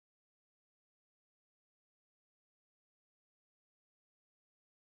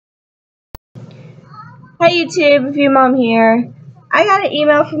Hi YouTube, View Mom here. I got an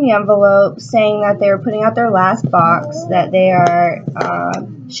email from Yumvelope saying that they were putting out their last box that they are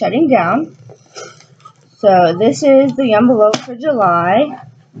shutting down. So this is the Yumvelope for July,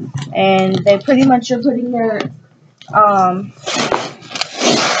 and they pretty much are putting their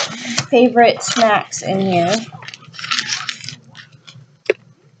favorite snacks in here.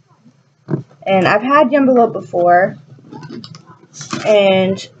 And I've had Yumvelope before,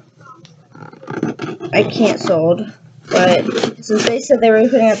 and I canceled. But since they said they were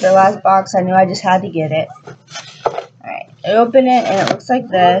putting out their last box, I knew I just had to get it. Alright, I open it and it looks like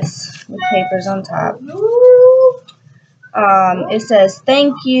this, with papers on top. It says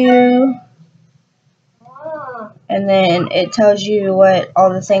thank you, and then it tells you what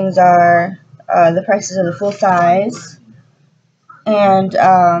all the things are, the prices of the full size, and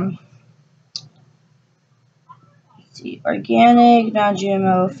let's see, organic,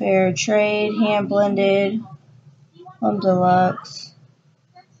 non-GMO, fair trade, hand blended, Plum Deluxe.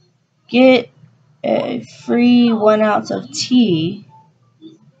 Get a free 1 ounce of tea.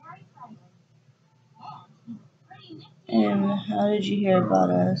 And how did you hear about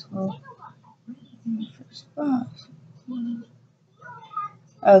us? Well, first box.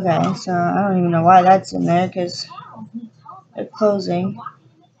 Okay, so I don't even know why that's in there because they're closing.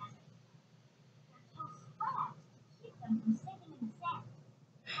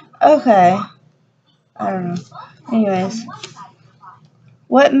 Okay. I don't know. Anyways.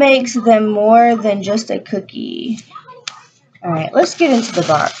 What makes them more than just a cookie? Alright, let's get into the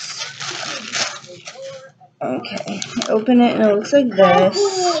box. Okay, open it and it looks like this.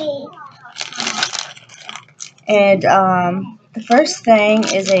 And the first thing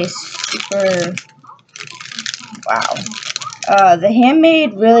is a super, wow. The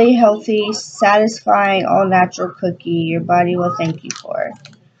handmade, really healthy, satisfying, all-natural cookie your body will thank you for.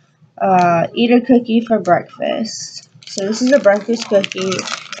 Eat a cookie for breakfast. So this is a breakfast cookie,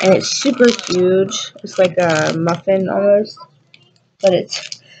 and it's super huge. It's like a muffin almost, but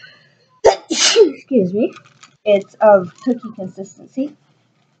it's, excuse me, it's of cookie consistency.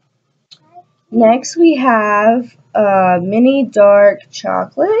 Next we have mini dark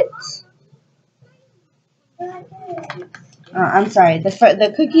chocolate. I'm sorry,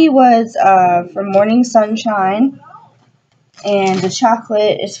 the cookie was from Morning Sunshine, and the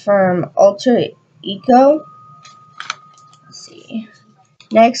chocolate is from Ultra Eco. Let's see.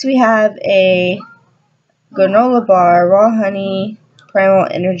 Next we have a granola bar, raw honey, primal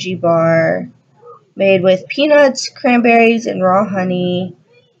energy bar, made with peanuts, cranberries, and raw honey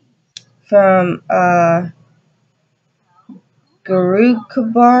from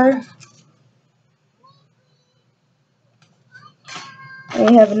Garuka bar. And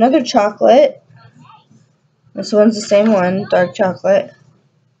we have another chocolate. This one's the same one, dark chocolate.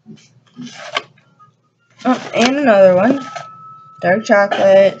 Oh, and another one, dark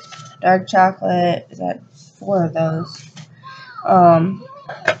chocolate, dark chocolate. Is that 4 of those? And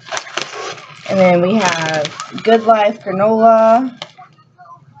then we have Good Life granola.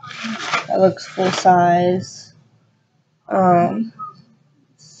 That looks full size. Let's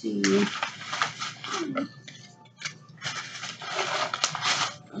see.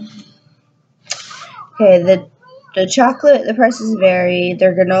 Okay, the chocolate, the prices vary.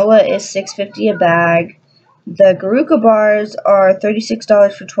 Their granola is $6.50 a bag. The Garuka bars are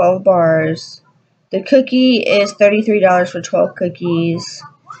 $36 for 12 bars. The cookie is $33 for 12 cookies.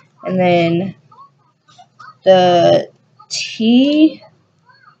 And then the tea,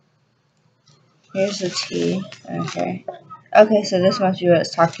 here's the tea. Okay, so this must be what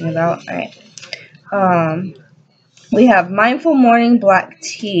it's talking about. Alright. We have Mindful Morning Black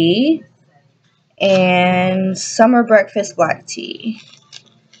Tea and Summer Breakfast Black Tea.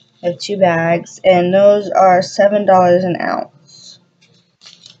 I have 2 bags, and those are $7 an ounce.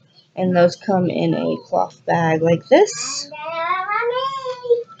 And those come in a cloth bag like this.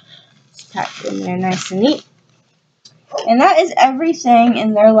 It's packed in there nice and neat. And that is everything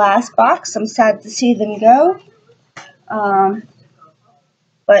in their last box. I'm sad to see them go.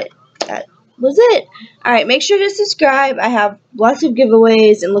 But that was it. Alright, make sure to subscribe. I have lots of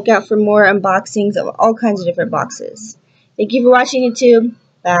giveaways, and look out for more unboxings of all kinds of different boxes. Thank you for watching, YouTube.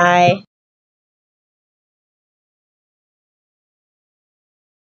 Bye.